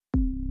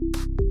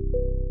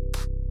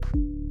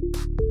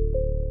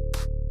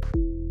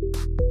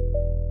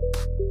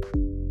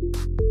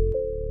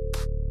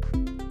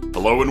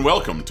Hello and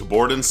welcome to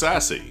Bored and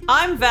Sassy.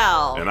 I'm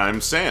Val. And I'm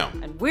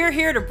Sam. And we're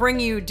here to bring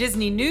you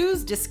Disney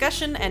news,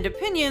 discussion, and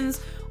opinions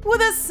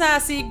with a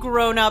sassy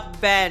grown-up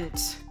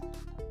bent.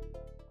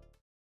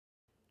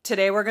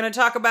 Today we're going to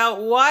talk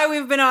about why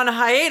we've been on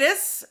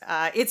hiatus,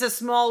 It's a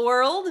Small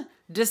World,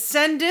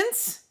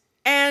 Descendants,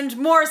 and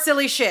more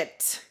silly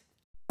shit.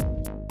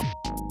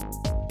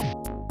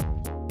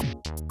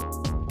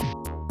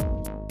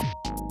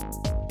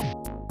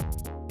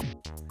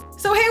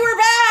 So hey, we're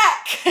back!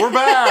 We're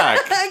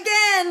back!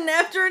 Again,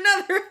 after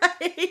another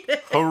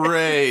hiatus.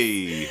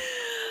 Hooray!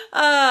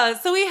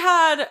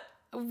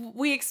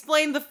 We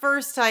explained the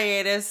first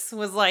hiatus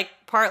was like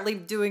partly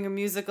doing a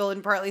musical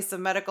and partly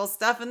some medical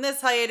stuff, and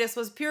this hiatus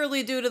was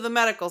purely due to the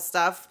medical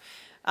stuff.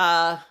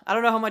 I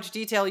don't know how much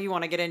detail you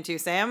want to get into,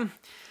 Sam.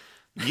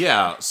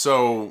 Yeah,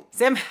 so...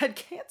 Sam had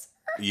cancer.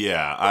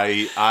 Yeah,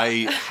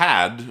 I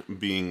had,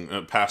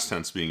 past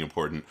tense being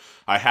important,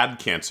 I had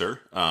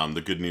cancer.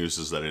 The good news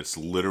is that it's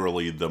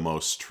literally the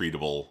most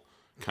treatable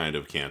kind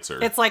of cancer.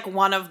 It's like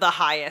one of the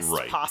highest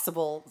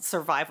possible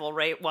survival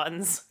rate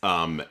ones.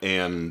 And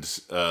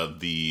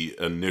the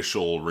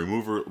initial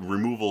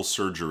removal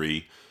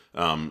surgery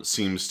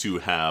seems to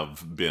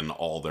have been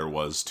all there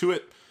was to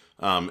it.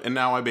 And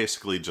now I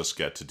basically just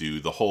get to do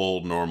the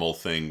whole normal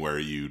thing where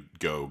you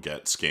go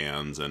get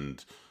scans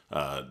and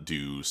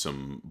do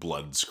some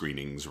blood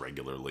screenings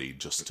regularly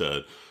just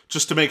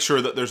to make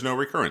sure that there's no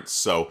recurrence.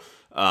 So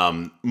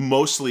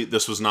mostly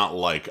this was not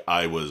like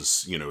I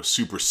was,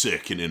 super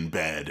sick and in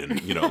bed and,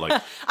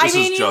 like...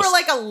 you were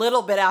like a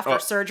little bit after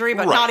surgery,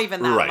 but not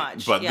even that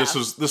much. But this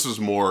was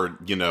more,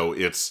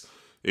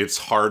 it's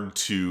hard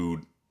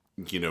to,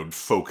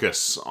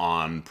 focus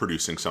on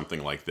producing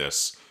something like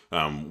this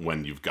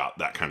when you've got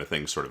that kind of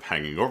thing sort of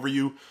hanging over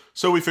you.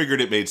 So we figured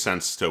it made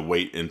sense to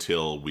wait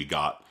until we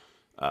got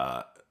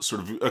sort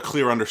of a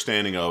clear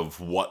understanding of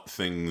what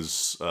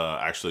things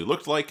actually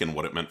looked like and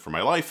what it meant for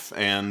my life,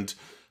 and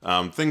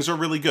things are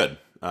really good.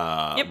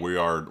 Yep. We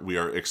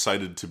are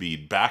excited to be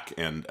back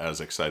and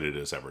as excited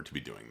as ever to be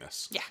doing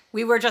this. Yeah,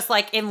 we were just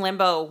like in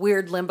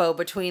weird limbo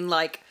between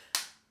like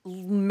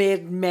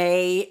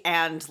mid-May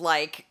and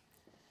like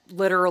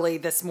literally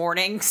this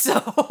morning.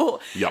 So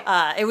Yep.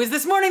 It was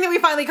this morning that we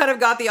finally kind of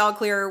got the all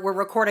clear. We're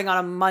recording on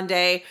a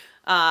Monday,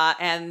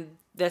 and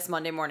this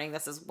Monday morning,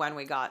 this is when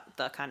we got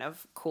the kind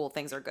of cool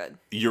things are good.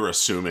 You're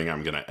assuming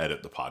I'm going to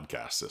edit the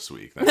podcast this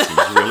week. That seems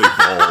really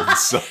bold.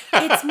 So.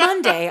 It's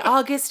Monday,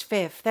 August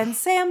 5th, and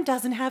Sam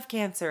doesn't have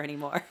cancer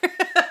anymore.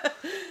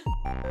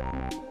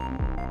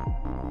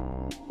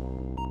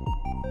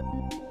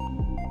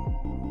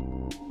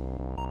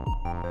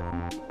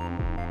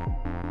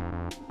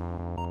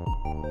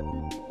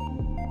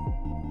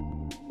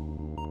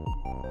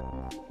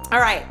 All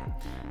right,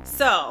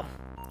 so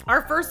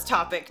our first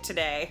topic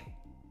today,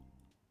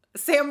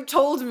 Sam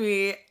told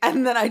me,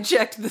 and then I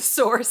checked the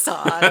source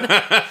on.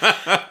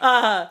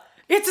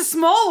 It's a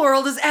Small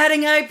World is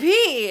adding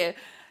IP.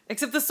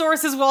 Except the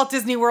source is Walt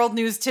Disney World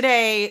News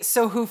Today,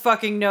 so who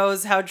fucking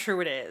knows how true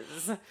it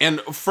is.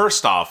 And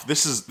first off,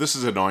 this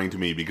is annoying to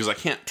me because I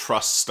can't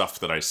trust stuff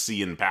that I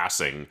see in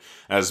passing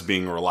as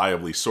being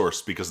reliably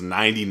sourced, because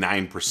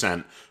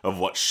 99% of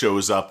what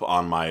shows up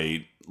on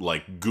my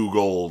like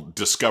Google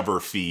Discover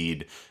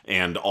feed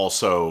and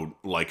also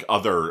like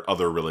other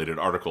related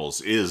articles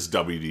is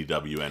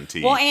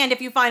WDWNT. Well, and if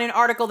you find an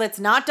article that's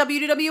not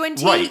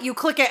WDWNT, you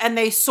click it and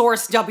they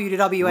source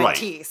WDWNT.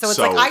 Right. So it's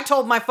like I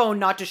told my phone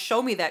not to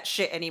show me that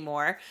shit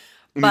anymore.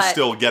 But you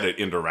still get it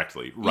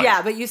indirectly. Right.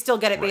 Yeah, but you still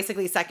get it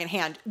basically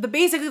secondhand.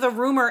 Basically the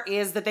rumor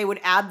is that they would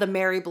add the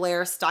Mary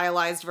Blair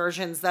stylized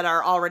versions that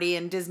are already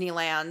in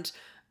Disneyland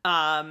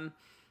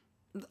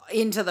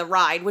into the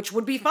ride, which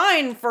would be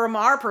fine from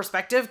our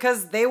perspective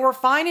because they were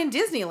fine in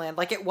Disneyland.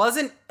 Like, it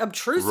wasn't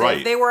obtrusive.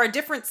 Right. They were a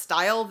different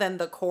style than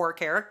the core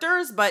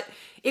characters, but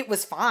it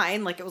was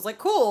fine. Like, it was like,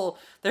 cool,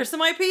 there's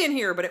some IP in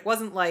here, but it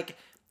wasn't like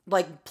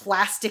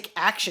plastic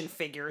action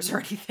figures or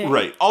anything.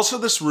 Right. Also,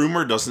 this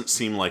rumor doesn't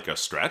seem like a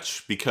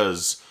stretch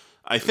because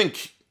I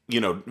think,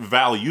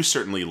 Val, you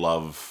certainly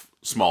love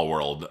Small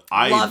World.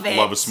 I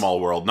love a Small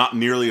World, not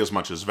nearly as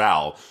much as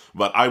Val,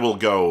 but I will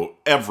go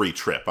every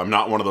trip. I'm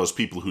not one of those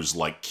people who's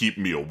like, keep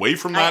me away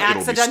from that. I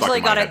accidentally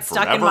got it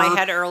stuck in my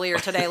head earlier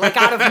today, like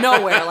out of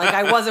nowhere. Like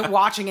I wasn't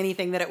watching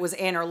anything that it was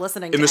in or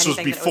listening to anything. And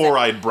this was before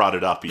I'd brought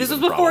it up. This was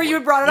before you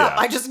had brought it up.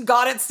 I just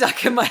got it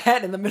stuck in my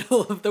head in the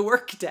middle of the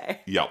workday.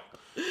 Yep.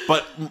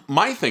 But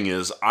my thing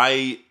is,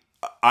 I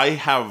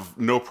have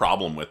no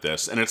problem with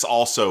this, and it's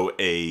also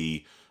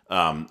a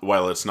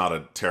while it's not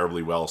a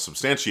terribly well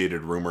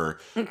substantiated rumor,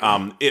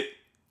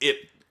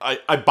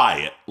 I buy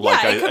it.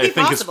 Like it could I be think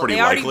possible. it's pretty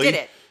they already likely.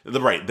 Did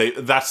it. Right.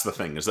 That's the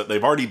thing, is that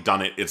they've already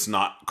done it. It's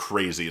not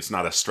crazy. It's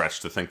not a stretch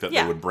to think that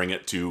they would bring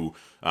it to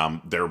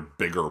their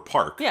bigger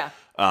park. Yeah.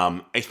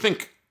 I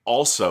think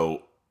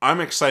also I'm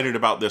excited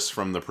about this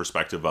from the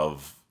perspective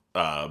of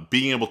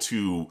being able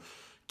to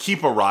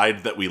keep a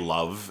ride that we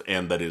love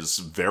and that is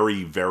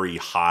very, very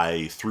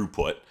high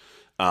throughput,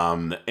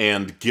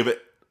 and give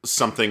it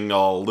something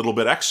a little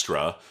bit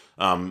extra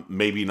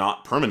maybe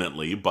not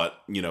permanently,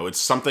 but it's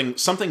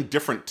something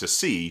different to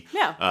see.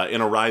 Yeah.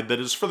 In a ride that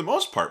is for the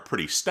most part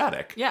pretty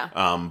static. Yeah.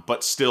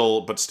 But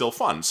still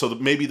fun. So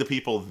maybe the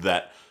people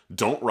that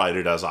don't ride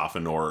it as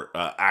often or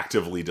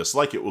actively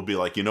dislike it will be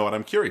like, you know what,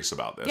 I'm curious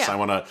about this. Yeah. I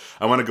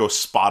want to go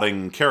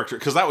spotting character,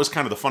 because that was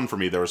kind of the fun for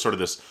me. There was sort of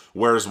this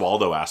Where's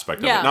Waldo aspect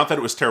of Yeah. it. Not that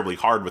it was terribly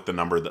hard with the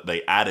number that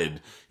they added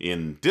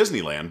in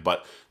Disneyland,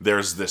 but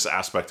there's this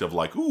aspect of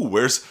like, ooh,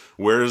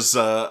 where's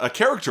a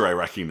character I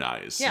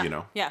recognize?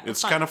 Yeah. Yeah,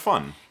 it's fun. kind of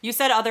fun. You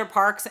said other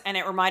parks, and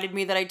it reminded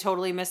me that I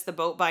totally missed the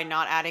boat by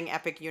not adding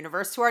Epic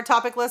Universe to our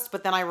topic list,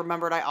 but then I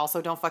remembered I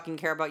also don't fucking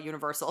care about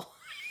Universal.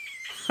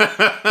 Boom.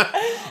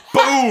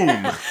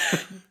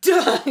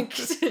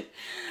 Dunked.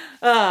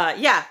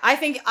 Yeah, I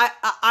think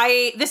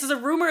I this is a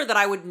rumor that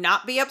I would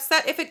not be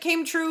upset if it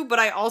came true, but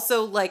I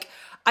also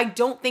I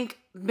don't think,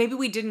 maybe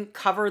we didn't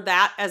cover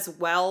that as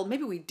well.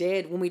 Maybe we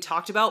did when we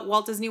talked about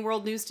Walt Disney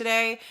World News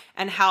Today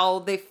and how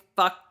they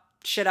fucked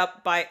shit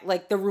up by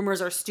the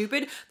rumors are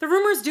stupid. The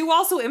rumors do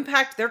also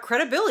impact their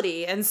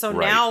credibility, and so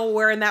Right. now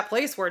we're in that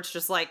place where it's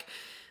just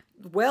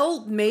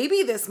well,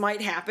 maybe this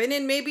might happen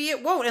and maybe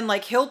it won't. And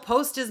he'll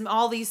post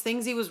all these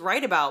things he was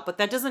right about, but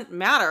that doesn't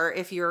matter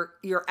if you're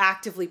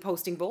actively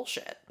posting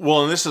bullshit.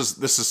 Well, and this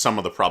is some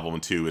of the problem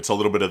too. It's a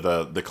little bit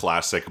of the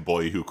classic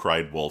boy who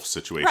cried wolf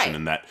situation, Right.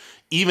 in that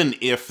even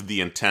if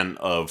the intent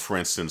of, for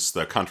instance,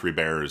 the Country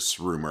Bears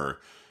rumor,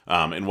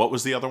 and what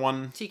was the other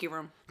one? Tiki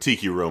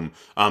Room.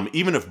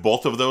 Even if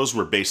both of those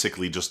were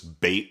basically just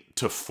bait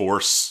to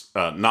force,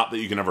 not that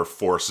you can ever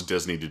force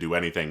Disney to do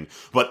anything,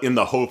 but in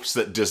the hopes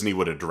that Disney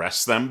would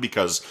address them,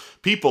 because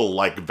people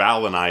like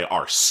Val and I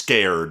are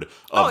scared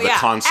of the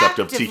concept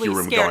of Actively Tiki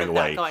Room scared going of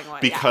that away. going away,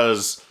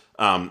 Because,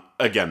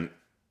 again,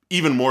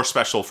 even more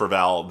special for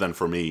Val than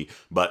for me,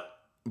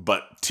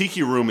 but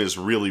Tiki Room is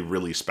really,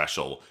 really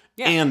special.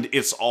 Yeah. And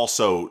it's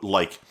also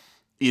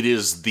it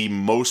is the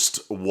most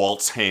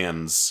Walt's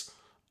hands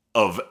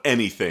of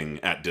anything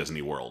at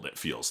Disney World, it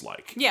feels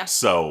like. Yeah.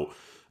 So,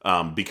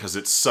 because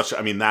it's such,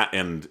 that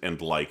and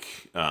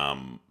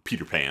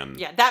Peter Pan.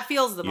 Yeah, that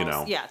feels the most.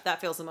 know. Yeah,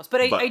 that feels the most.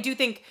 But I do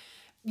think,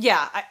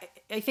 I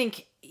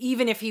think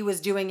even if he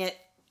was doing it,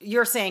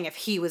 you're saying if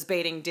he was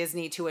baiting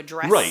Disney to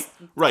address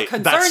Right.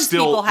 concerns That's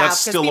people have,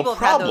 that's 'cause still people a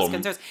have had those problem.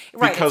 concerns.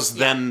 Right, Because it's-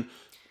 then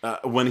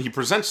when he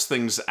presents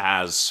things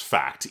as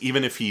fact,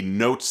 even if he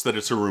notes that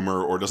it's a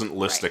rumor or doesn't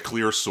list Right. a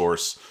clear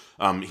source,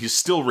 he's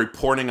still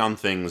reporting on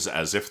things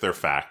as if they're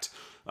fact.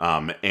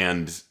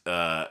 And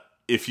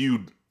if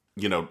you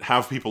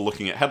have people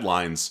looking at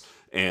headlines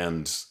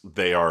and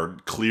they are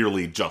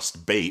clearly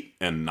just bait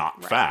and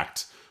not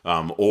fact,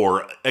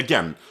 or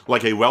again,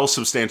 a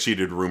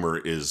well-substantiated rumor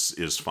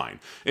is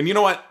fine. And you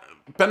know what?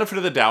 Benefit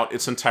of the doubt,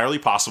 it's entirely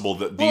possible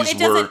that these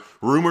were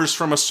rumors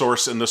from a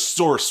source, and the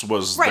source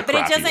was right, the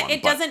but crappy one.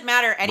 it doesn't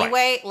matter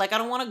anyway. Right. I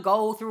don't want to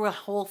go through a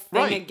whole thing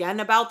Right. again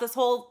about this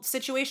whole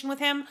situation with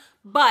him,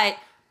 but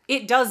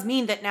it does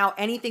mean that now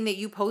anything that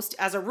you post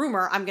as a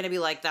rumor, I'm going to be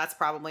that's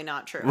probably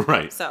not true.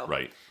 Right. So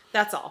Right.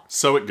 that's all.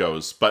 So it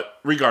goes. But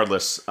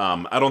regardless,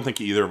 I don't think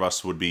either of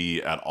us would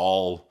be at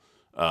all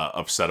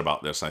upset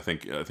about this. I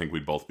think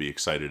we'd both be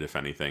excited, if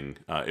anything,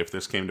 if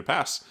this came to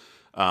pass.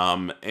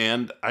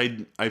 And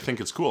I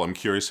think it's cool. I'm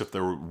curious if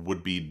there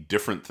would be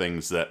different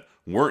things that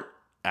weren't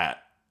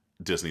at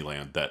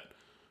Disneyland that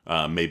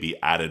may be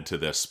added to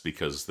this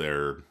because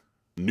they're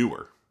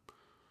newer.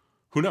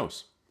 Who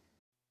knows?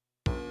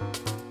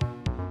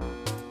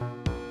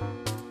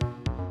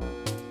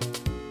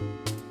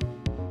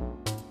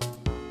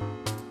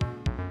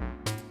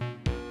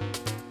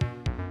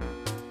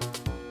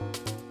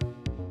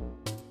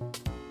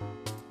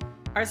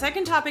 Our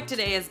second topic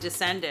today is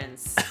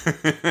Descendants.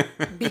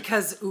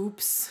 Because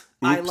oops,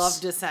 I love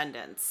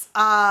Descendants.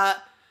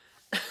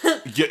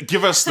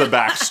 Give us the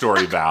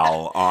backstory,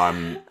 Val,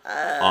 on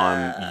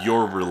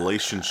your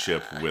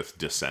relationship with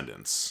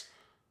Descendants.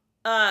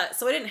 So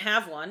I didn't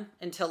have one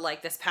until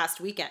this past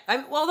weekend.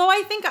 Although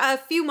I think a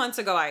few months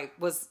ago I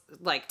was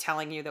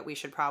telling you that we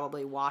should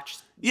probably watch.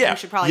 Yeah, we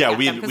should probably yeah,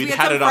 get them, 'cause we'd we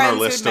had some it on our friends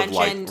list who'd of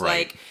mentioned,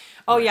 right.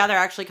 oh yeah, they're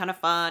actually kind of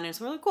fun, and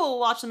so we're cool, we'll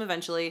watch them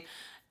eventually.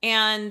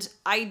 And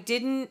I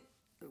don't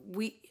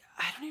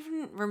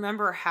even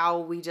remember how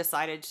we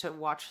decided to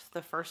watch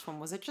the first one.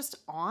 Was it just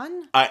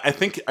on? I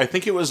think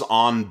it was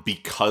on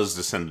because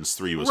Descendants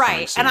 3 was coming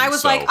Right. soon, And I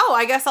was so. oh,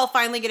 I guess I'll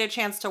finally get a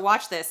chance to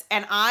watch this.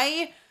 And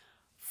I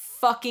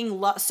fucking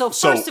love. So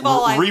first of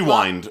all,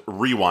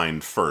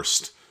 rewind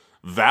first.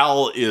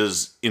 Val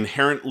is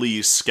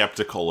inherently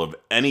skeptical of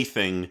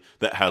anything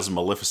that has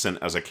Maleficent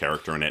as a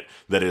character in it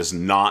that is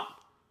not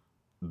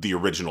the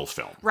original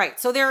film. Right.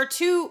 So there are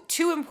two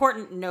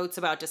important notes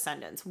about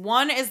Descendants.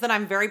 One is that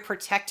I'm very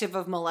protective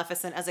of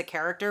Maleficent as a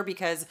character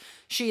because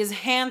she is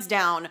hands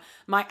down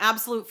my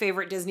absolute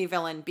favorite Disney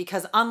villain,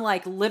 because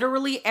unlike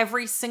literally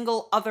every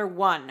single other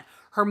one,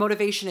 her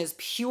motivation is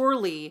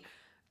purely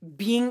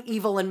being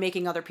evil and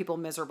making other people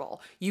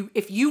miserable.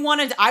 If you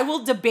wanted, I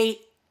will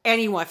debate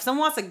anyone, if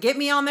someone wants to get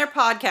me on their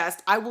podcast,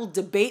 I will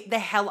debate the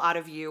hell out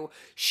of you.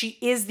 She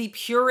is the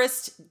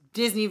purest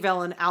Disney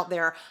villain out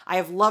there. I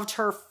have loved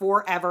her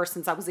forever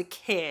since I was a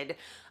kid.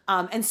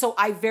 And so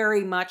I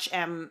very much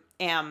am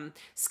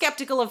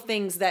skeptical of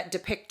things that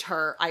depict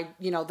her.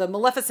 The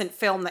Maleficent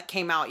film that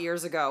came out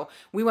years ago,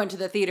 we went to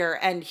the theater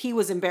and he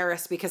was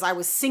embarrassed because I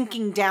was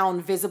sinking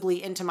down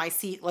visibly into my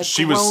seat, like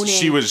she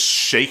groaning, was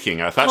shaking.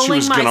 I thought she pulling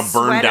was my going to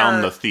burn sweater.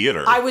 down the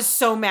theater. I was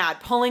so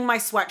mad, pulling my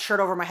sweatshirt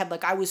over my head.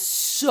 Like, I was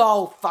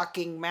so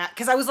fucking mad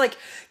because I was like,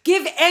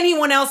 give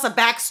anyone else a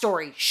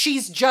backstory.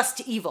 She's just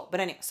evil.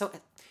 But anyway,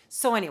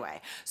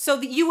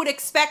 so you would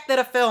expect that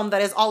a film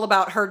that is all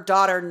about her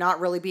daughter not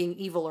really being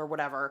evil or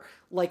whatever,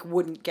 like,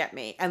 wouldn't get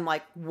me. And,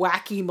 like,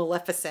 wacky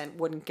Maleficent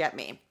wouldn't get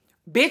me.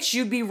 Bitch,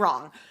 you'd be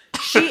wrong.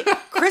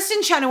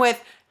 Kristen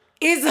Chenoweth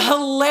is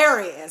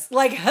hilarious.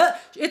 Like,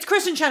 it's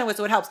Kristen Chenoweth,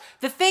 so it helps.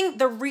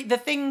 The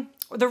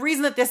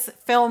reason that this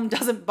film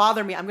doesn't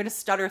bother me, I'm going to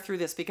stutter through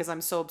this because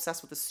I'm so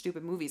obsessed with the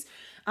stupid movies.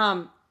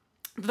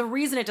 The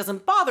reason it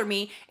doesn't bother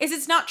me is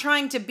it's not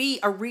trying to be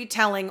a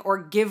retelling or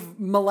give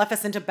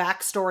Maleficent a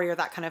backstory or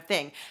that kind of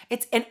thing.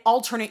 It's an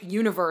alternate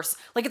universe.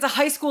 Like, it's a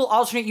high school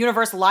alternate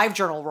universe live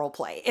journal role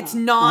play. It's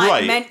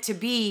not meant to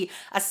be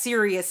a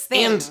serious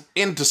thing.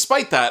 And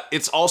despite that,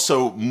 it's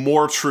also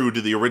more true to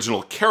the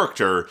original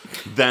character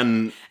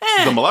than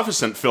the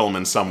Maleficent film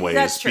in some ways.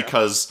 That's true.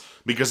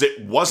 Because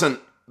it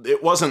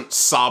wasn't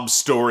sob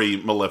story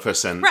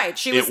Maleficent. Right,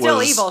 she was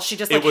still evil. She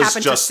just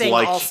happened to sing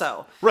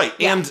also. Right,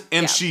 yeah,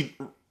 and she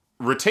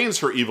retains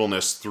her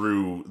evilness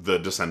through the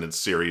Descendants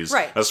series,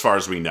 right, as far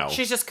as we know.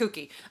 She's just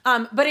kooky.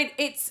 But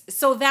it's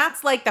so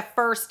that's like the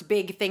first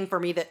big thing for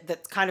me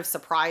that kind of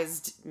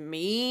surprised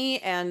me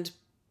and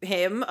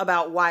him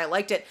about why I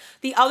liked it.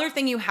 The other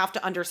thing you have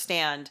to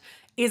understand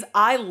is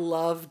I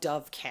love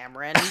Dove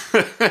Cameron.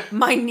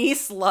 My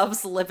niece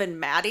loves Liv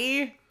and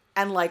Maddie.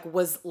 And like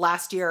was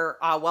last year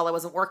while I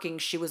wasn't working,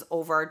 she was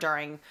over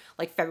during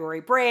like February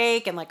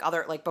break and like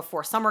other like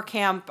before summer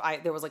camp.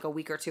 There was like a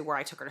week or two where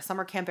I took her to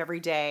summer camp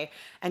every day,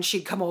 and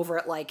she'd come over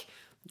at like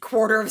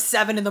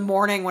 6:45 in the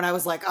morning when I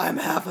was like, I'm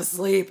half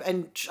asleep,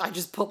 and I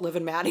just put Liv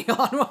and Maddie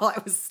on while I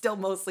was still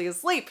mostly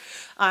asleep.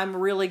 I'm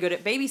really good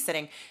at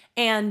babysitting,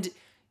 and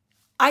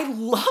I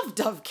love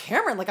Dove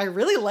Cameron. Like, I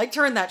really liked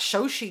her in that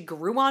show. She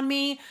grew on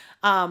me.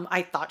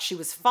 I thought she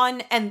was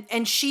fun,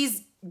 and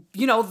she's,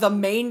 you know, the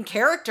main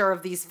character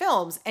of these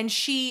films, and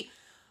she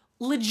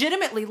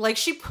legitimately, like,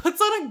 she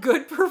puts on a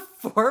good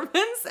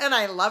performance, and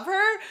I love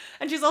her,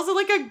 and she's also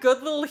like a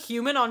good little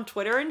human on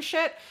Twitter and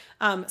shit.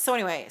 So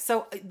anyway,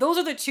 so those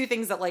are the two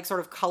things that like sort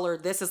of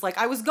colored this. Is like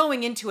I was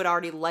going into it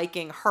already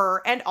liking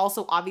her, and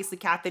also obviously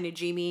Kathy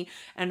Najimy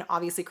and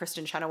obviously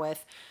Kristen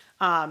Chenoweth.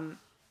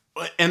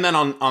 And then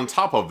on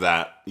top of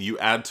that, you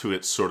add to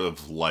it sort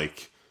of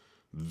like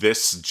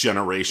this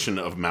generation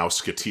of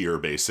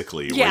Mouseketeer,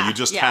 basically, where you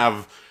just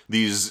have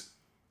these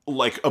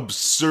like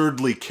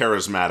absurdly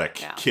charismatic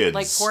kids,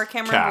 like poor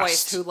Cameron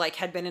Boyce, who like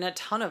had been in a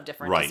ton of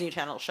different Disney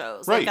Channel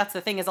shows. Like that's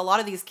the thing, is a lot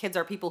of these kids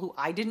are people who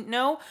I didn't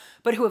know,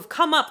 but who have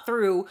come up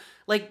through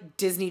like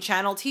Disney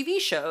Channel TV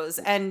shows,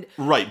 and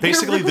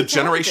basically really the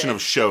generation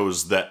of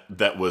shows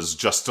that was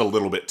just a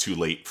little bit too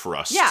late for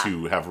us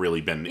to have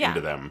really been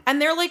into them.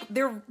 And they're like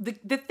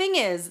the thing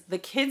is, the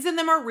kids in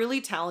them are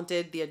really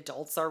talented, the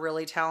adults are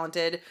really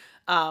talented.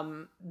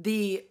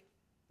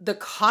 The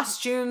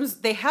costumes,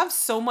 they have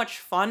so much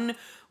fun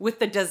with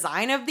the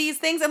design of these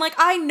things. And like,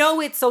 I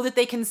know it's so that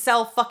they can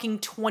sell fucking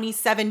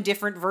 27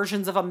 different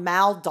versions of a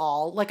Mal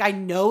doll. Like, I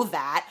know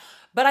that,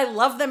 but I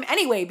love them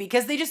anyway,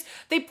 because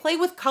they play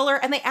with color,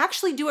 and they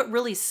actually do it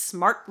really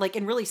smart, like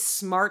in really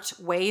smart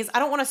ways. I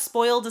don't want to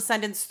spoil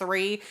Descendants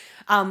 3,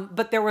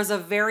 but there was a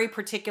very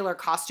particular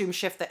costume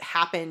shift that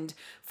happened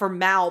for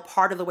Mal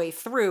part of the way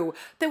through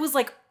that was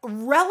like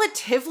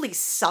relatively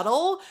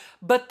subtle,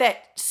 but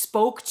that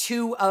spoke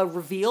to a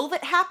reveal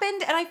that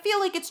happened. And I feel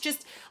like it's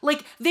just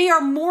like they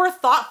are more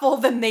thoughtful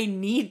than they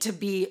need to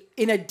be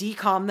in a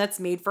DCOM that's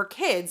made for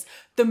kids.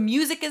 The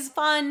music is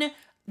fun.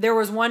 There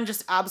was one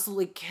just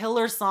absolutely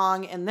killer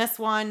song in this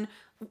one.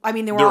 I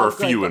mean, there were a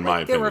few, in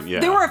my opinion.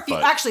 There were a few.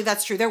 Actually,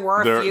 that's true. There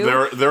were a few.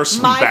 There are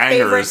some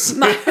bangers.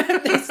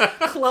 These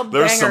club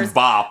There's bangers. Some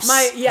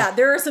bops.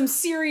 There are some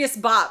serious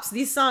bops.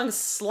 These songs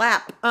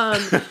slap.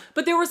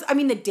 But there was, I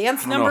mean, the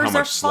dance numbers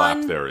are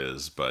fun. Slap there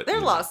is, but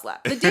there's a lot of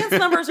slap. The dance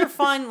numbers are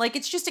fun. Like,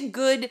 it's just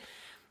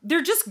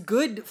they're just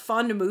good,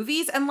 fun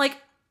movies. And like,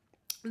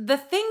 the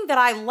thing that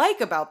I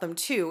like about them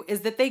too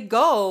is that they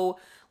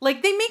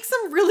make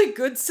some really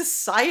good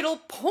societal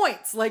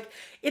points. Like,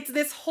 it's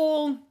this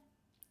whole,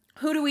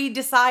 who do we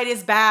decide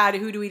is bad?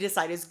 Who do we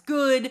decide is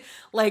good?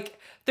 Like,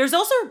 there's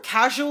also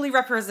casually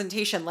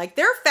representation. Like,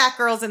 there are fat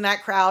girls in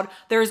that crowd.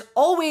 There's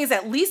always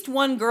at least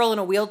one girl in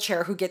a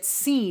wheelchair who gets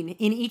seen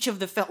in each of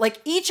the film. Like,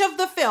 each of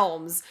the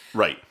films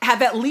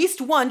have at least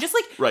one, just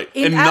like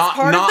and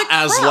not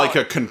as like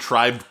a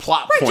contrived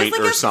plot point just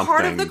like or something.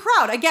 Part of the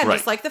crowd. Again,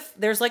 just like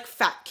there's like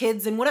fat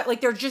kids and whatever.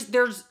 Like,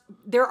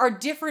 there are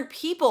different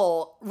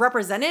people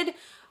represented,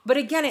 But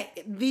again,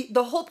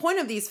 the whole point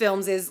of these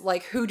films is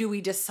like, who do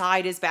we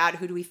decide is bad?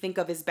 Who do we think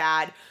of as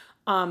bad?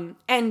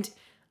 And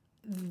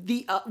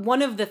the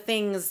one of the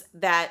things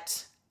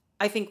that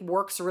I think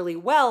works really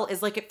well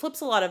is like it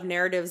flips a lot of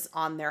narratives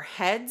on their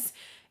heads.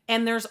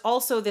 And there's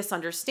also this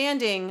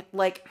understanding,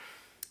 like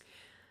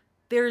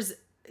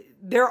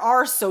there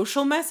are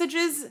social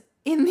messages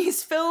in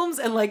these films,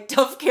 and like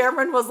Dove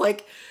Cameron was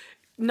like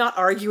not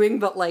arguing,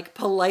 but like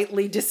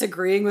politely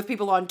disagreeing with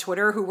people on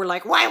Twitter who were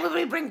like, why would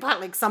we bring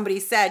like somebody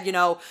said, you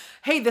know,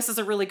 hey, this is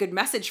a really good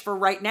message for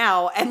right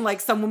now. And like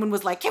some woman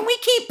was like, can we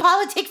keep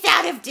politics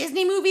out of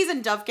Disney movies?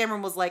 And Dove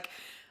Cameron was like,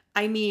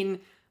 I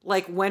mean,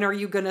 like, when are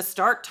you going to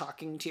start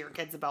talking to your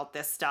kids about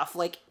this stuff?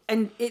 Like,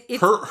 and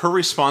her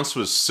response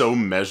was so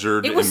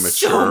measured and mature.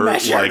 So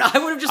measured. Like, I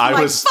would have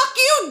just been fuck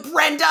you,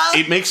 Brenda.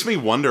 It makes me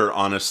wonder,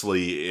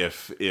 honestly,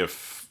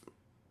 if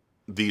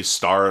these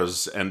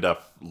stars end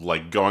up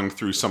like going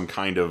through some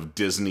kind of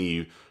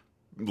Disney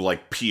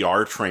like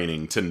PR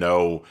training to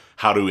know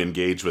how to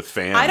engage with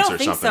fans. I don't or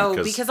think something,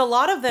 so, because a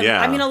lot of them,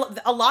 yeah. I mean,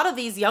 a lot of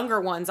these younger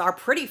ones are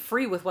pretty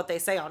free with what they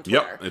say on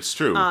Twitter. Yep, it's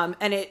true.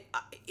 And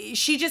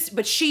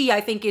she,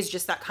 I think, is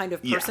just that kind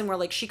of person where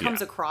like she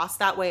comes across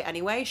that way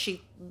anyway.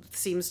 She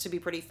seems to be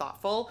pretty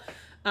thoughtful.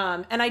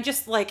 And I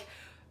just like,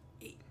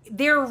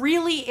 there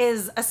really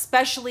is,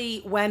 especially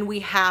when we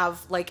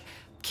have like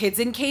kids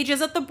in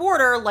cages at the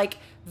border, like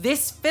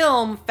this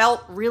film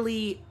felt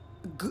really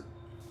good.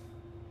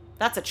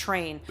 That's a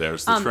train.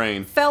 There's the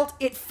train.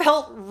 It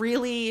felt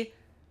really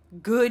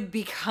good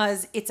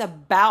because it's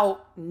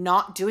about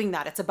not doing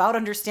that. It's about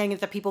understanding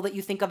that the people that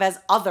you think of as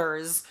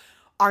others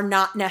are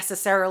not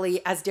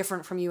necessarily as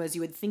different from you as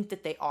you would think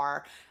that they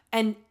are.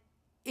 And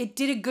it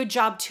did a good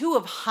job too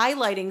of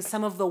highlighting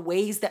some of the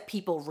ways that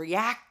people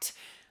react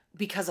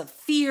because of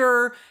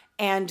fear.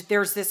 And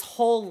there's this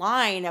whole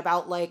line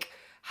about like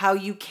how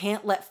you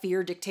can't let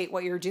fear dictate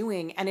what you're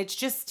doing. And it's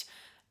just,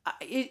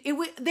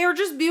 they're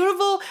just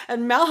beautiful,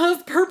 and Mel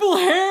has purple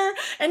hair,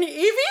 and Evie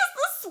is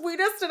the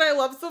sweetest, and I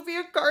love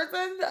Sophia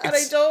Carson, and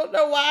I don't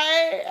know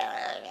why.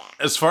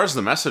 As far as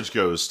the message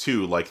goes,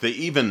 too, like they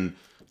even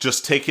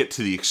just take it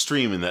to the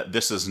extreme in that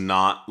this is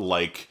not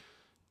like,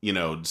 you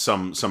know,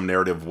 some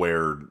narrative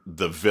where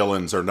the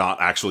villains are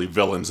not actually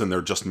villains and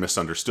they're just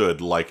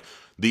misunderstood. Like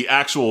the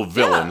actual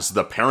villains,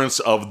 the parents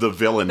of the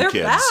villain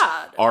kids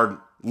bad.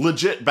 are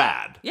legit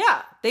bad.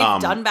 Yeah, they've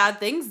done bad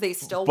things. They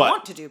still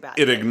want to do bad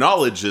things. It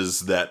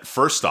acknowledges that,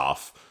 first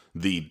off,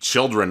 the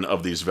children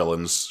of these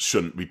villains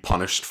shouldn't be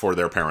punished for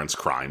their parents'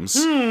 crimes.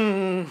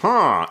 Interesting.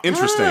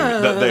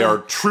 That they are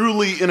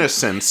truly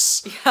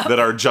innocents that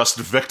are just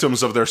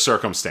victims of their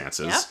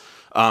circumstances.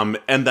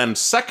 Yep. And then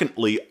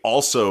secondly,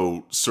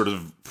 also sort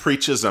of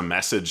preaches a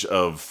message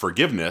of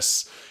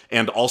forgiveness,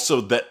 and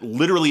also that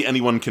literally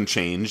anyone can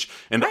change,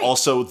 and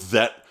also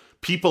that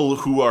people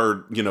who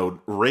are, you know,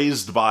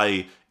 raised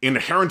by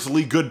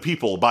inherently good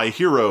people, by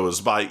heroes,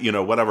 by, you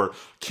know, whatever,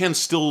 can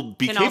still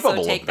be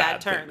capable of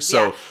bad things.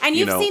 So, and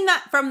you've seen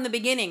that from the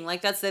beginning.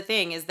 Like, that's the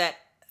thing, is that,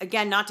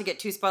 again, not to get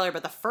too spoiler,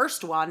 but the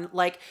first one,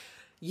 like,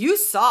 you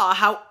saw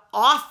how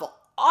awful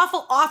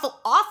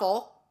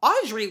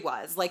Audrey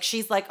was. Like,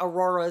 she's like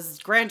Aurora's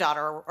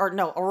granddaughter,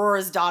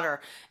 Aurora's daughter.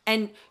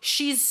 And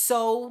she's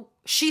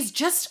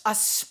just a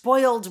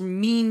spoiled,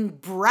 mean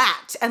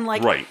brat. And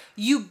like,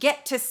 you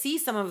get to see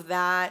some of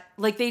that.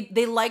 Like,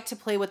 they like to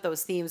play with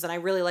those themes, and I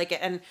really like it.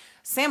 And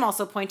Sam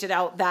also pointed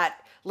out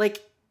that like,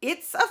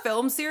 it's a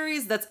film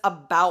series that's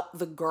about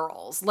the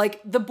girls.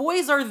 Like, the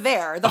boys are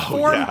there.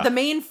 The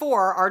main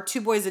four are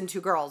 2 boys and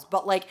 2 girls.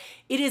 But, like,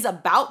 it is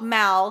about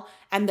Mal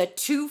and the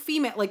 2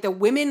 female, like, the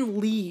women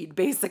lead,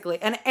 basically.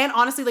 And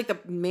honestly, like, the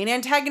main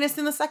antagonist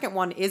in the second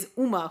one is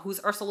Uma, who's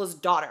Ursula's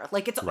daughter.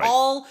 Like, it's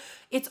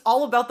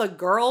all about the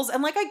girls.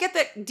 And, like, I get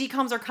that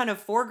DComs are kind of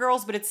for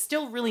girls, but it's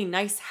still really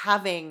nice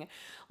having,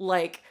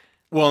 like,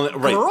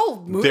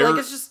 girl movie. Like,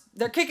 it's just,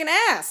 they're kicking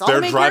ass.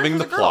 They're driving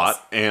the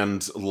plot,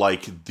 and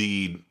like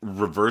the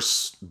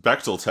reverse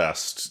Bechdel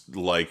test,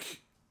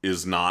 like,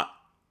 is not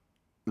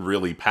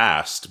really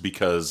passed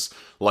because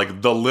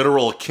like the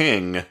literal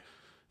king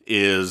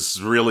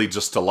is really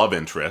just a love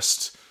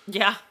interest.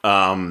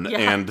 And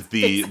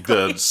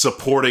the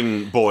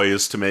supporting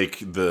boys to make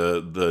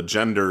the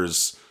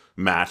genders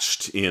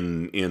matched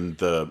in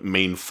the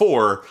main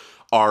 4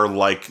 are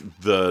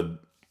like the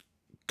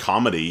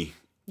comedy.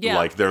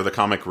 Like, they're the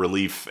comic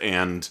relief,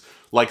 and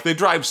like they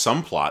drive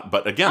some plot,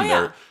 but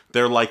again,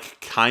 they're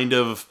like kind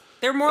of,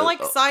 they're more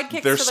like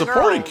sidekicks. They're to the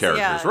supporting girls.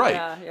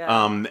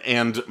 characters,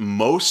 and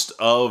most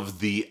of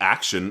the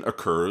action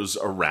occurs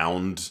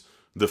around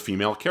the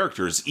female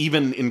characters,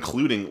 even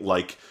including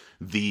like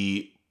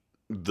the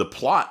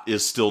plot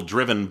is still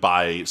driven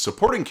by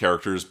supporting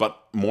characters,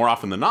 but more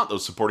often than not,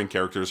 those supporting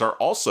characters are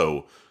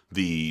also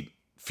the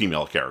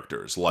female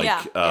characters.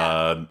 Like,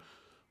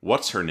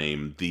 what's her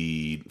name?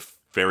 The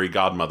fairy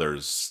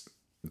godmother's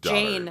daughter.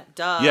 Jane,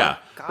 duh. Yeah,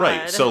 God.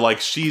 Right. So,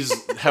 like, she's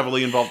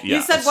heavily involved. Yeah,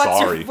 you said,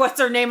 what's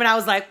her name? And I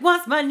was like,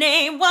 what's my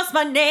name? What's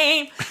my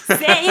name? Say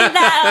it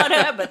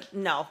louder. But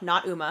no,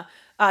 not Uma.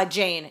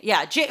 Jane.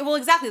 Yeah. Well,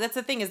 exactly. That's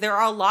the thing is there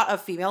are a lot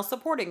of female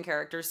supporting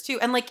characters too.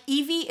 And like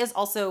Evie is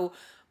also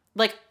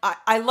like,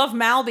 I love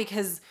Mal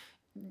because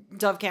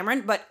Dove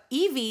Cameron, but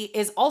Evie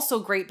is also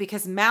great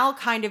because Mal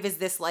kind of is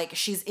this like,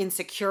 she's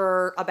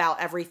insecure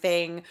about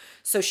everything.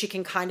 So she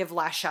can kind of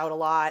lash out a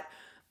lot.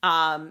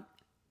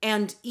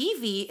 And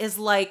Evie is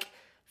like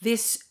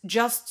this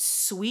just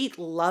sweet,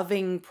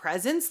 loving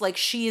presence. Like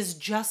she is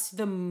just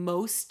the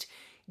most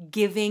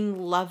giving,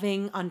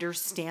 loving,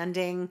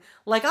 understanding.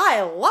 Like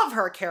I love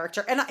her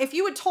character. And if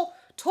you had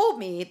told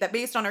me that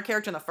based on her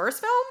character in the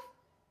first film,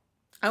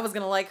 I was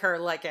gonna like her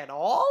like at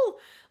all,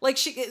 like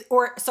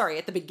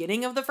at the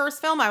beginning of the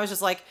first film, I was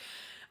just like,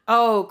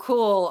 oh,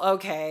 cool,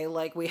 okay,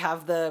 like we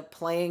have the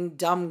playing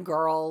dumb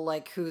girl,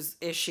 like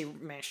she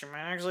might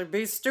actually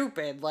be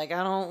stupid. Like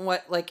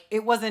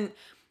it wasn't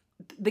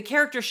the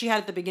character she had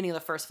at the beginning of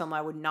the first film.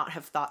 I would not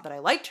have thought that I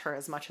liked her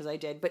as much as I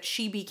did, but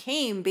she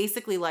became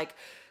basically like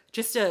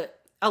just a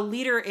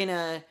leader in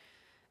a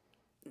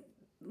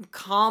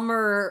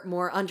calmer,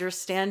 more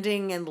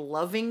understanding and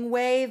loving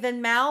way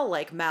than Mal.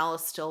 Like Mal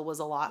still was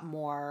a lot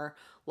more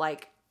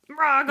like,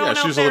 yeah,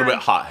 she was a little bit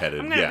hot-headed.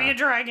 I'm gonna be a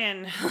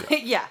dragon.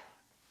 Yeah.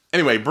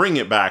 Anyway, bring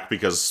it back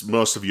because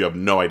most of you have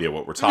no idea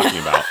what we're talking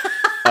about.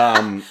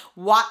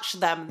 Watch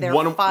them. They're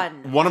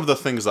fun. One of the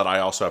things that I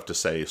also have to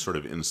say sort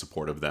of in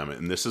support of them,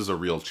 and this is a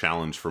real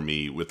challenge for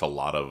me with a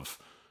lot of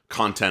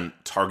content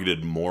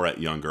targeted more at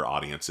younger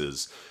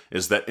audiences,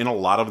 is that in a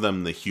lot of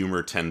them, the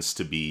humor tends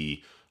to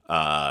be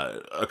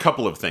a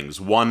couple of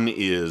things. One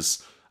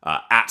is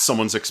at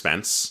someone's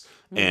expense,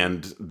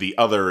 and the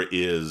other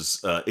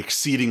is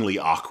exceedingly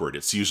awkward.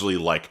 It's usually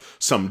like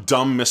some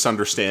dumb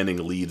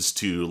misunderstanding leads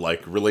to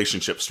like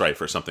relationship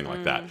strife or something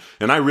like that.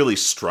 And I really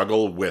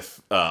struggle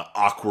with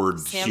awkward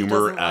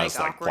humor as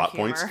like plot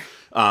points.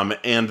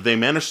 And they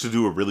managed to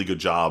do a really good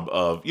job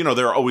of,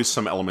 there are always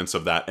some elements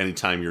of that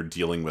anytime you're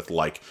dealing with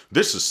like,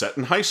 this is set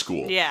in high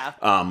school. Yeah.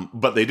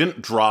 But they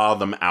didn't draw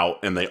them out,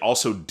 and they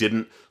also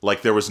didn't,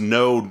 like, there was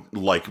no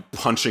like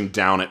punching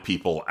down at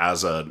people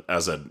as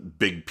a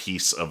big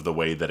piece of the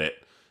way that it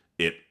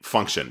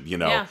functioned,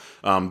 Yeah.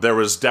 There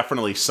was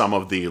definitely some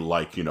of the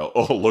like,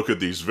 oh, look at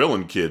these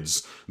villain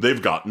kids,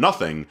 they've got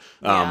nothing.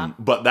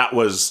 But that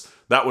was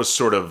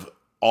sort of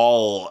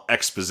all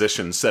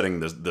exposition setting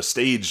the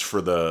stage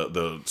for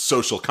the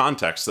social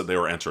context that they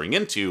were entering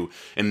into,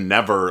 and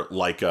never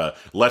like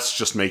let's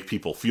just make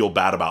people feel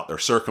bad about their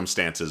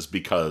circumstances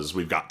because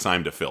we've got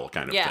time to fill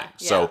kind of thing. Yeah.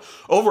 So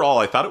overall,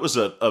 I thought it was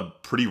a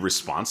pretty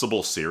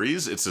responsible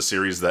series. It's a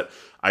series that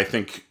I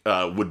think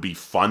would be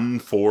fun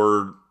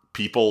for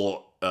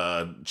people,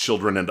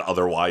 children and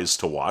otherwise,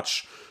 to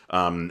watch.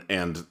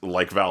 And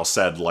like Val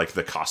said, like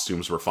the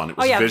costumes were fun. It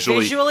was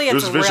visually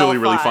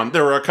really fun.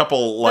 There were a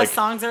couple like the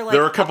songs are like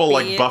there were a couple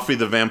upbeat. Like Buffy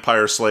the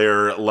Vampire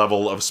Slayer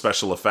level of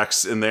special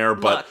effects in there,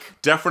 but Look,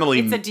 definitely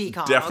it's a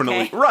decom,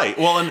 definitely okay? right.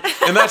 Well,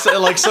 and that's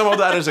like some of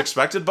that is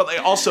expected, but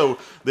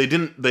they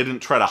didn't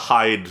try to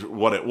hide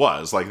what it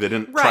was. Like they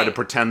didn't try to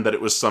pretend that it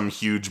was some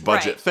huge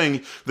budget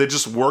thing. They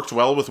just worked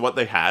well with what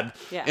they had,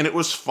 and it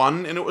was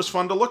fun, and it was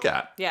fun to look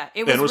at. Yeah,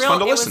 it was fun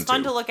to listen to. It was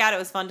fun to look at. It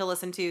was fun to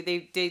listen to. They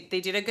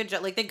did a good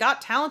job. Like they got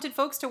talented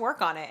folks to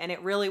work on it, and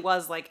it really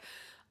was like,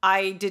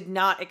 I did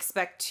not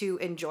expect to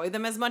enjoy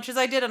them as much as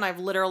I did, and I've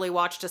literally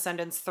watched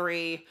Descendants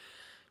 3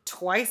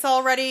 twice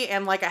already,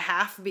 and like a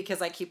half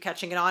because I keep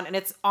catching it on, and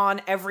it's on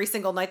every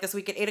single night this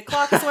week at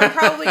 8:00, so I'm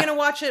probably gonna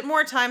watch it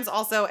more times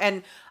also.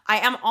 And I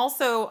am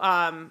also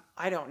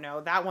I don't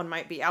know, that one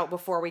might be out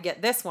before we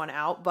get this one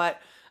out,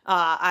 but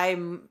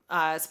I'm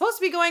supposed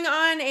to be going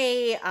on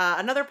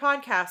another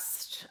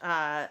podcast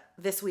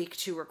this week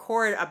to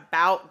record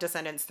about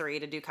Descendants 3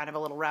 to do kind of a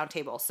little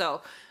roundtable.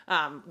 So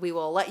we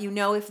will let you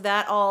know if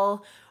that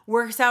all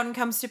works out and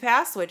comes to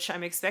pass, which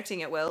I'm expecting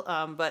it will.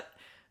 But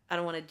I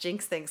don't want to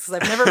jinx things because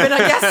I've never been a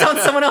guest on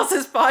someone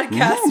else's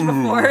podcast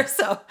before.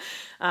 So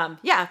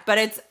yeah, but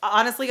it's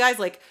honestly, guys,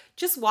 like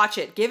just watch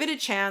it, give it a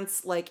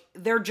chance. Like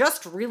they're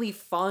just really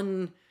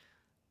fun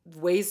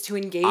ways to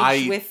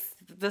engage with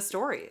the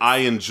stories. I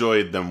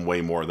enjoyed them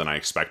way more than I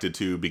expected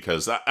to,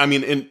 because I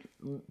mean,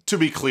 to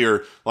be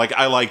clear, like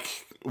I like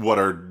what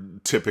are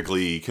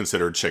typically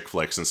considered chick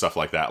flicks and stuff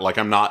like that. Like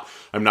I'm not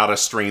a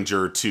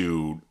stranger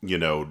to,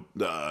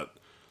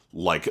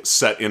 like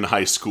set in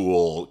high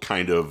school,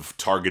 kind of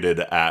targeted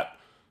at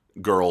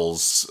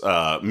girls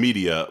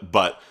media,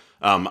 but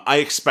I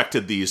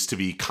expected these to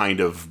be kind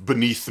of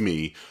beneath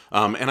me,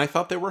 and I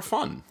thought they were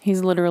fun.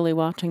 He's literally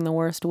watching The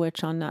Worst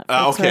Witch on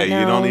Netflix okay, right now,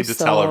 you don't need to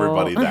tell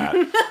everybody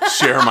that.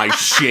 Share my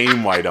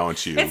shame, why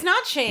don't you? It's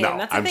not shame. No,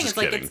 that's the I'm thing. just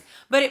It's kidding.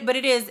 like but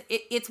it is.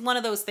 It's one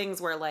of those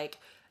things where like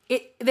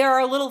there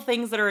are little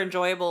things that are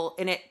enjoyable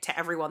in it to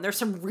everyone. There's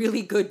some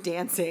really good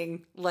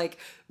dancing, like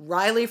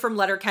Riley from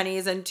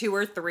Letterkenny's in 2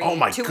 or 3. Oh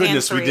my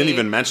goodness, we didn't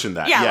even mention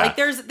that. Yeah, like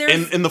there's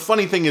and the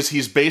funny thing is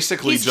he's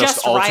basically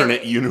just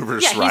alternate Riley.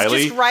 universe yeah, Riley.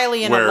 He's just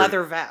Riley in a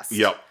leather vest.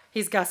 Yep.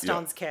 He's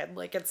Gaston's kid.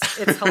 Like it's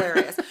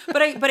hilarious.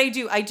 But I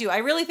do. I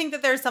really think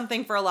that there's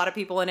something for a lot of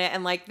people in it.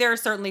 And like there are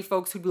certainly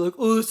folks who'd be like,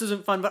 oh, this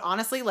isn't fun. But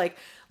honestly, like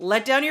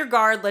let down your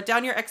guard, let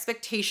down your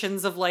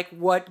expectations of like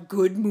what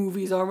good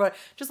movies are. But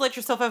just let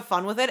yourself have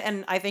fun with it.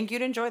 And I think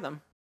you'd enjoy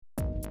them.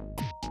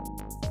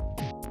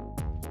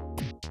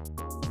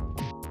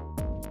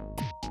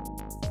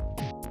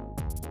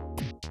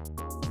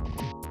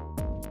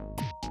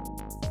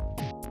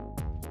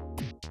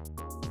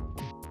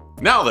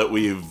 Now that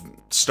we've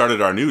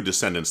started our new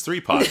Descendants 3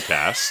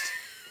 podcast,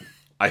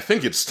 I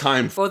think it's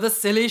time For the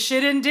silly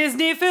shit in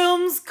Disney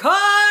films corner.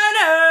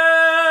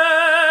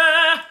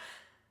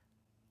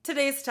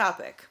 Today's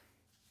topic.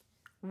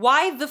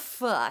 Why the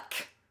fuck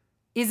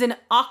is an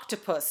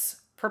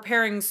octopus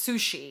preparing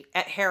sushi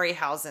at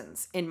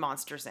Harryhausen's in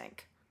Monsters,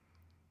 Inc.?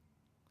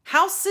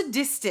 How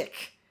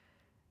sadistic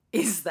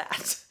is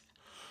that?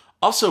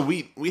 Also,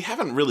 we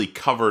haven't really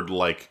covered,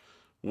 like,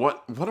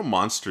 what do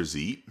monsters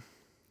eat?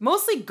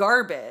 Mostly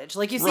garbage.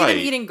 Like you see Right. them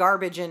eating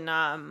garbage in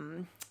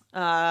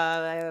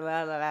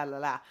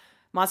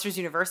Monsters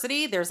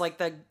University. There's like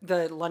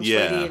the lunch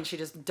Yeah. lady and she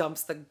just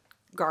dumps the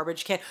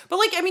garbage can. But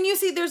like, I mean, you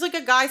see there's like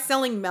a guy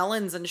selling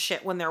melons and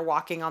shit when they're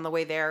walking on the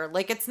way there.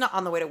 Like it's not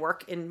on the way to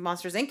work in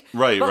Monsters Inc.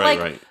 Right, but right,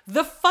 like, right.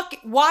 The fuck,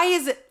 why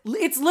is it,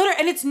 it's literally,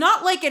 and it's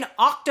not like an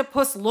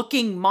octopus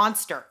looking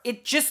monster.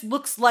 It just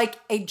looks like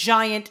a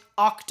giant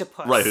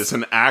octopus. Right, it's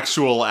an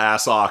actual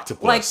ass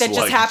octopus. Like that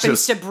just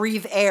happens just- to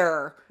breathe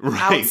air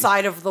Right.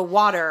 outside of the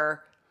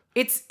water.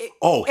 It's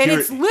Oh, and here-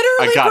 it's literally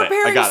I got it, I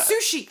preparing got it.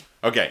 sushi.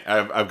 Okay,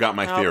 I've got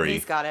my Oh, theory.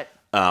 he's got it.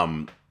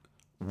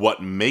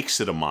 What makes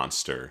it a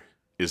monster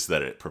is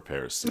that it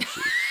prepares sushi.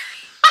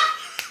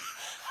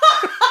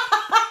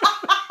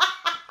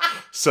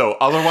 So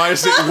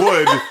otherwise it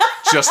would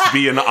just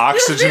be an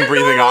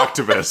oxygen-breathing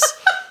octopus.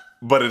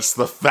 But it's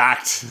the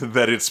fact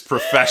that its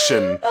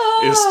profession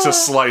is to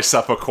slice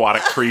up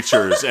aquatic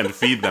creatures and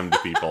feed them to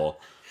people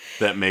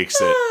that makes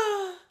it.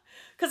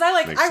 Because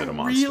I Makes it a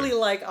monster. really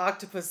like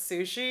octopus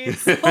sushi.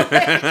 So like,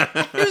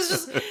 it was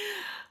just like,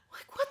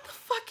 what the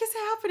fuck is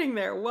happening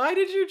there? Why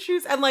did you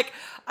choose? And like,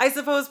 I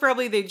suppose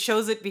probably they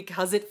chose it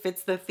because it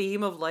fits the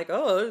theme of like,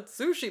 oh, it's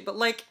sushi. But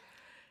like,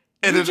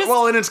 And you it's, just-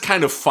 well, and it's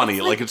kind of funny.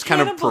 it's, Like, like, it's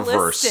kind of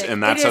perverse. cannibalistic.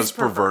 And that's It as is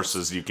perverse. perverse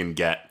as you can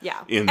get. yeah.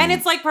 In And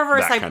it's like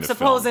perverse, that I kind of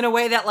suppose, film. in a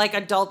way that like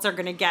adults are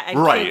going to get and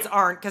Right. kids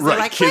aren't. Because Right.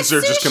 they're like, Kids are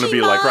 "What's just going to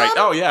sushi, be like, right,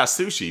 Mom?" oh yeah,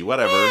 sushi,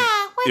 whatever.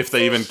 Yeah, what's if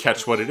they even sushi?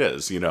 catch what it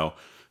is, you know.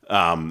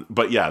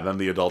 But yeah, then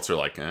the adults are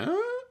like, eh?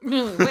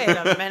 Wait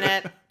a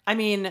minute. I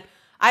mean,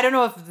 I don't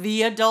know if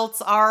the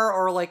adults are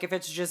or like if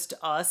it's just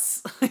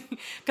us.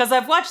 Because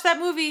I've watched that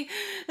movie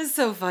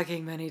so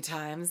fucking many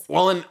times.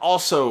 Well, and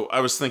also,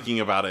 I was thinking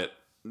about it.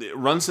 It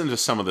runs into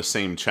some of the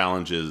same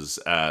challenges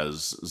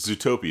as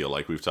Zootopia,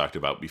 like we've talked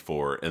about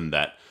before, in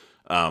that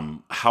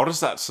how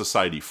does that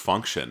society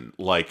function?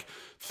 Like,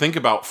 think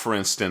about, for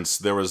instance,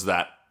 there was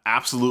that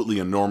absolutely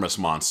enormous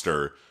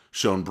monster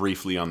shown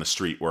briefly on the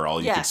street where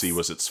all you could Yes. see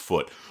was its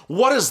foot.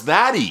 What does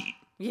that eat?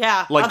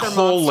 Yeah. Like other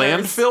whole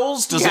monsters.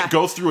 landfills? Does Yeah. it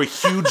go through a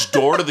huge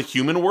door to the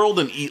human world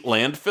and eat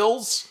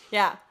landfills?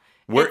 Yeah.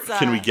 Where It's,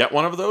 can we get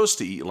one of those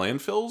to eat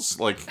landfills?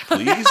 Like,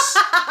 please,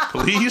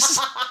 please.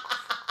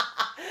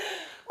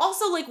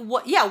 Also, like,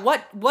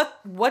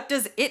 what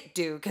does it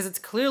do? Because it's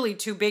clearly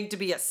too big to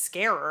be a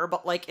scarer,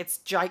 but like,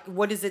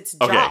 what is its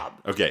job?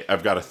 Okay,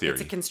 I've got a theory.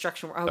 It's a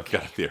construction. I've Okay.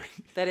 got a theory.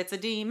 That it's a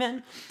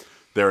demon.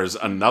 There is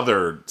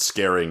another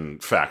scaring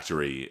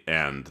factory,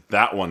 and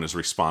that one is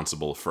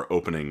responsible for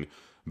opening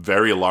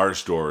very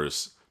large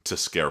doors to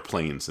scare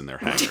planes in their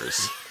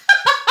hangars.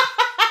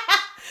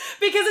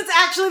 Because it's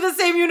actually the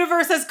same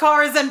universe as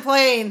cars and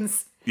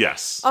planes.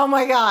 Yes. Oh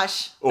my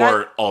gosh.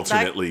 Or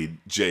alternately,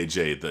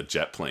 JJ the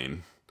jet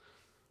plane.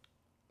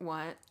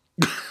 What?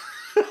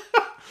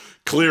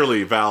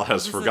 Clearly, Val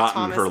has This is forgotten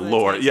Thomas her and the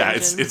lore. Tank Yeah,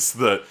 Engine.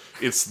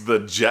 it's the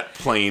jet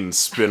plane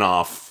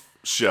spin-off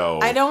show.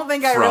 I don't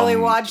think I really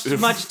watched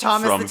much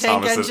Thomas from the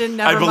Tank Thomas Engine.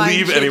 I Never mind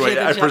believe JJ anyway.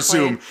 the I jet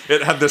presume plane.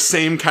 it had the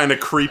same kind of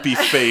creepy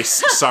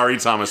face. Sorry,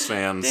 Thomas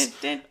fans,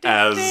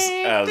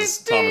 as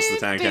Thomas the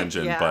Tank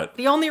Engine. Yeah. But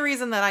the only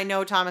reason that I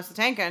know Thomas the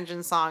Tank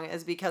Engine song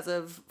is because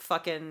of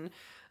fucking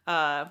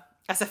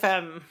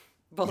SFM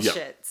bullshit.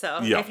 Yep. So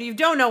Yep. if you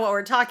don't know what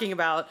we're talking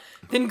about,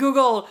 then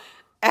Google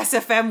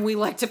SFM We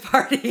Like to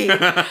Party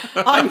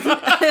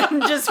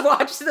and just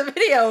watch the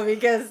video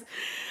because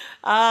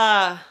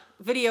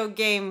video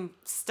game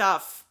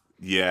stuff.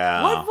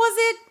 yeah, What was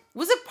it?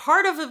 Was it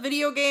part of a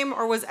video game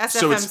or was SFM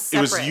so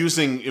separate?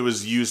 it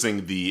was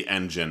using the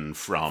engine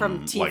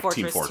from Team like Fortress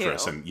Team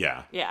Fortress 2. and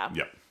yeah.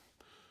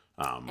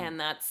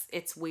 And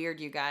it's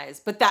weird, you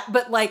guys. But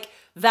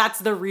that's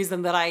the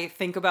reason that I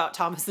think about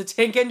Thomas the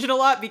Tank Engine a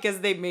lot, because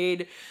they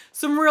made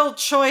some real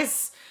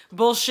choice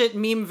bullshit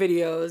meme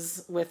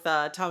videos with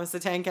Thomas the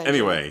Tank Engine.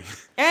 Anyway,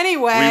 we we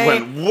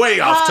went way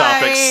off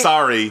topic.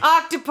 Sorry.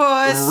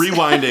 Octopus.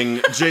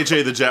 Rewinding,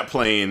 JJ the jet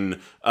plane,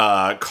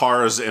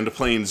 cars and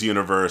planes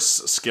universe,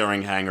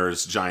 scaring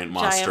hangars, giant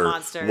monster.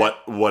 monster.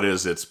 What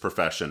is its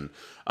profession?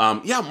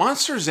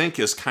 Monsters Inc.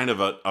 is kind of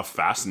a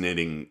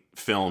fascinating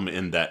film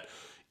in that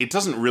it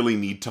doesn't really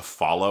need to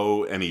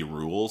follow any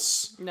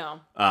rules. No.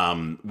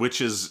 Which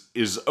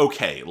is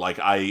okay. Like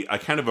I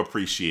kind of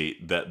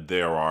appreciate that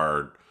there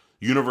are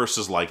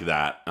universes like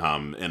that.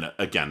 And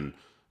again,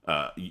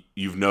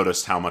 you've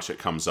noticed how much it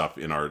comes up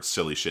in our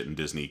silly shit in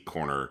Disney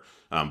corner.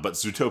 But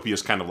Zootopia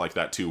is kind of like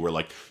that too, where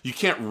like you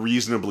can't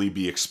reasonably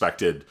be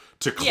expected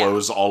to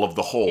close all of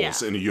the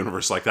holes in a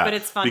universe like that. But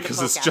it's fun because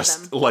to it's poke at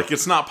just them. like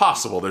it's not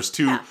possible. There's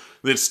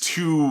it's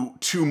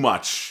too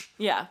much.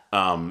 Yeah.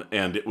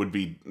 And it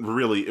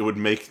would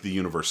make the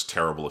universe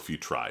terrible if you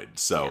tried.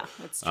 So, Yeah,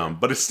 that's true.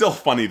 but it's still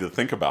funny to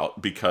think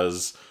about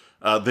because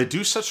they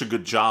do such a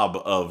good job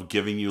of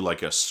giving you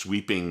like a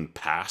sweeping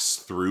pass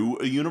through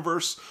a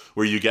universe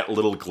where you get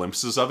little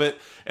glimpses of it.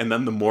 And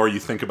then the more you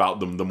think about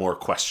them, the more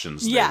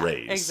questions they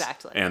raise.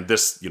 Exactly. And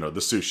this, the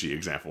sushi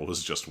example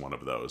was just one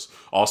of those.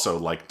 Also,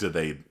 like, do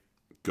they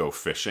go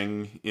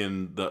fishing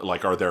in the,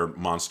 like, are there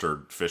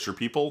monster fisher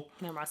people?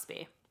 There must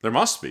be. There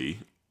must be.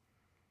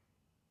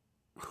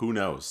 Who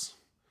knows?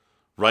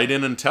 Write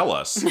in and tell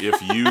us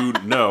if you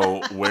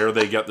know where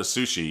they get the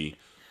sushi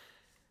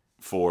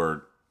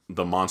for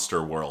the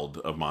monster world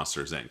of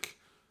Monsters, Inc.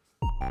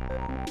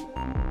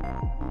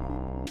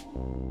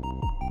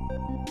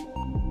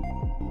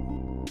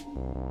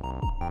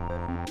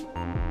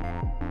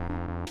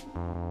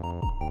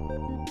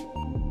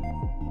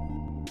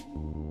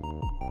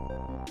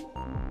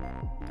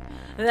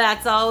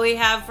 That's all we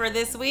have for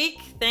this week.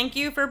 Thank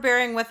you for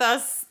bearing with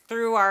us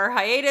through our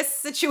hiatus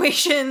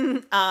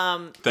situation.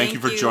 Thank you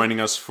for joining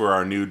us for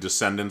our new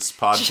Descendants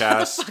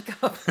podcast.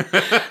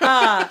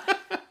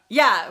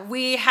 Yeah,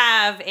 we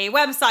have a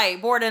website,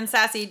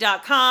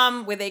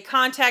 boredandsassy.com, with a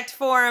contact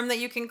form that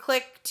you can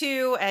click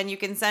to, and you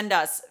can send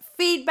us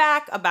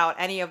feedback about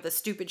any of the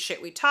stupid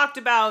shit we talked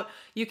about.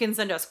 You can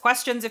send us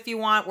questions if you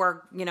want.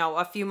 We're,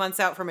 a few months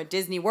out from a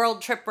Disney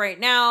World trip right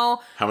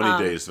now. How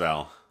many days,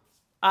 Val?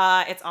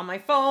 It's on my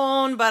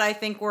phone, but I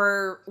think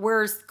we're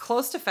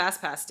close to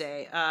FastPass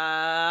Day.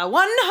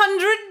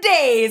 100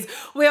 days.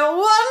 We're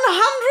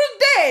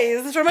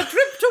 100 days from a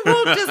trip to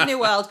Walt Disney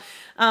World.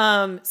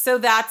 So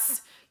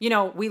that's,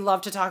 we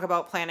love to talk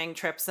about planning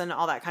trips and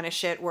all that kind of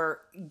shit. We're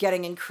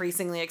getting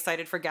increasingly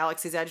excited for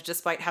Galaxy's Edge,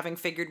 despite having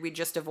figured we'd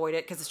just avoid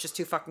it because it's just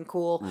too fucking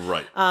cool.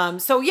 Right.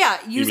 So yeah,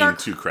 You mean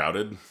too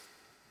crowded?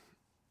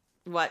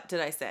 What did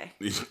I say?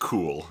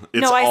 Cool.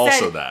 It's No, I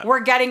also said that.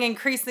 we're getting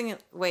increasing.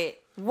 Wait,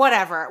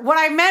 whatever. What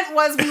I meant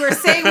was we were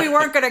saying we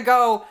weren't going to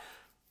go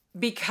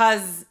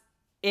because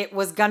it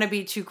was going to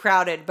be too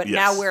crowded, but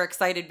now we're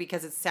excited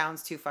because it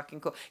sounds too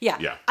fucking cool.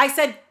 Yeah. I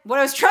said what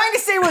I was trying to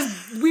say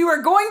was we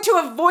were going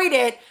to avoid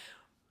it,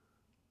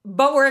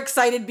 but we're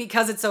excited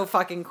because it's so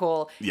fucking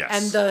cool. Yes.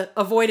 And the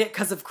avoid it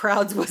because of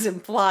crowds was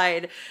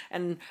implied.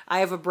 And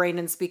I have a brain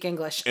and speak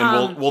English.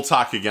 And we'll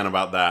talk again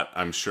about that,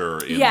 I'm sure,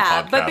 in the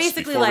podcast but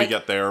basically, before we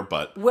get there.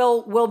 But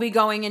we'll be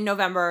going in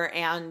November,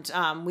 and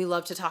we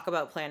love to talk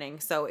about planning.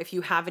 So if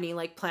you have any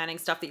planning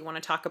stuff that you want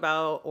to talk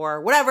about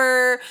or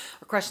whatever,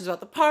 or questions about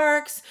the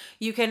parks,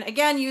 you can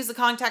again use the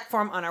contact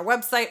form on our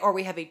website, or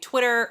we have a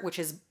Twitter, which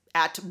is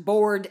at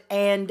Bored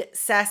and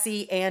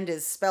Sassy, and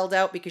is spelled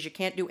out because you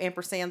can't do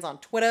ampersands on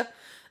Twitter.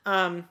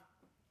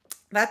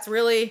 That's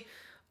really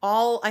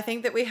all I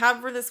think that we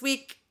have for this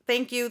week.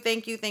 Thank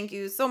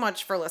you so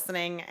much for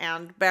listening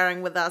and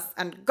bearing with us,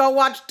 and go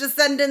watch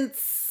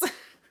Descendants.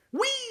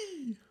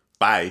 whee!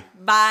 Bye.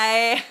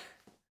 Bye.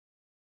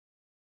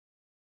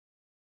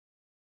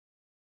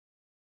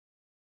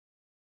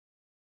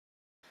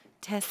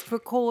 Test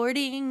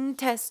recording.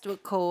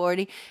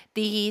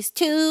 These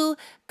two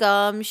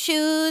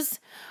gumshoes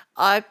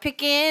are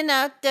picking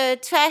up the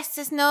trash.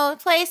 There's no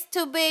place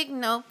too big,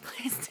 no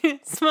place too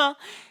small.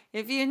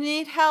 If you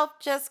need help,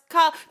 just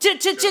call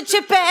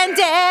Chip and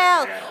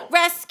Dale.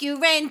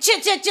 Rescue Rain.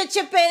 Chip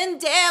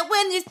and Dale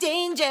when there's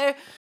danger.